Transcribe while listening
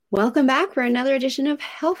Welcome back for another edition of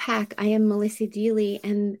Health Hack. I am Melissa Deely,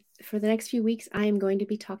 and for the next few weeks, I am going to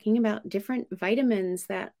be talking about different vitamins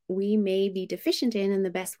that we may be deficient in and the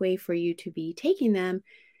best way for you to be taking them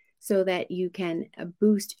so that you can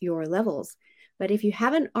boost your levels. But if you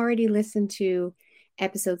haven't already listened to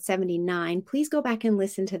episode 79, please go back and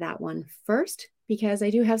listen to that one first, because I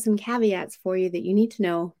do have some caveats for you that you need to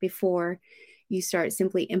know before you start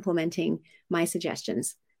simply implementing my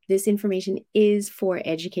suggestions. This information is for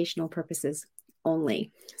educational purposes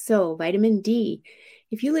only. So, vitamin D,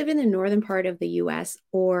 if you live in the northern part of the US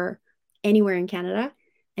or anywhere in Canada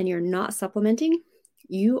and you're not supplementing,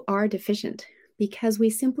 you are deficient because we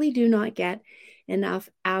simply do not get enough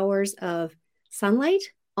hours of sunlight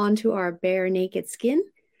onto our bare naked skin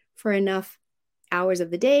for enough hours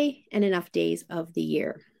of the day and enough days of the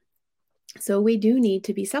year. So, we do need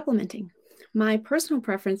to be supplementing. My personal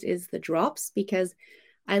preference is the drops because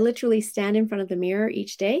I literally stand in front of the mirror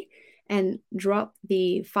each day and drop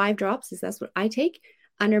the 5 drops, as that's what I take,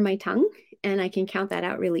 under my tongue, and I can count that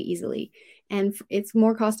out really easily. And it's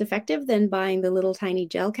more cost effective than buying the little tiny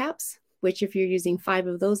gel caps, which if you're using 5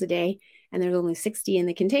 of those a day and there's only 60 in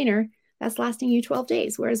the container, that's lasting you 12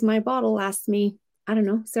 days. Whereas my bottle lasts me, I don't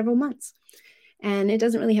know, several months. And it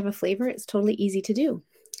doesn't really have a flavor. It's totally easy to do.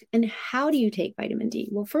 And how do you take vitamin D?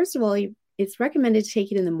 Well, first of all, it's recommended to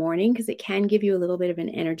take it in the morning because it can give you a little bit of an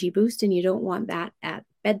energy boost and you don't want that at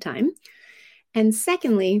bedtime. And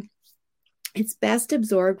secondly, it's best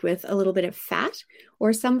absorbed with a little bit of fat,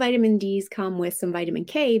 or some vitamin Ds come with some vitamin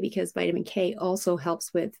K because vitamin K also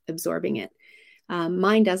helps with absorbing it.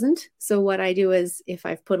 Mine doesn't. So what I do is if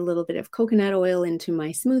I've put a little bit of coconut oil into my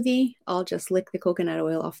smoothie, I'll just lick the coconut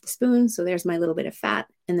oil off the spoon. So there's my little bit of fat,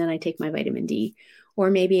 and then I take my vitamin D, or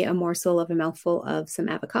maybe a morsel of a mouthful of some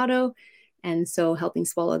avocado. And so helping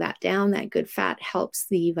swallow that down, that good fat helps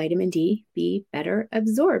the vitamin D be better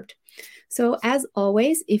absorbed. So as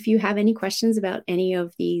always, if you have any questions about any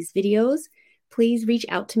of these videos, please reach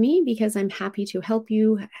out to me because I'm happy to help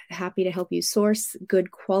you, source good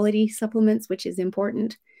quality supplements, which is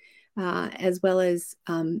important, as well as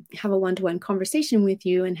have a one-to-one conversation with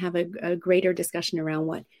you and have a greater discussion around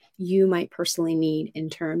what you might personally need in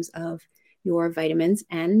terms of your vitamins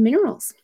and minerals.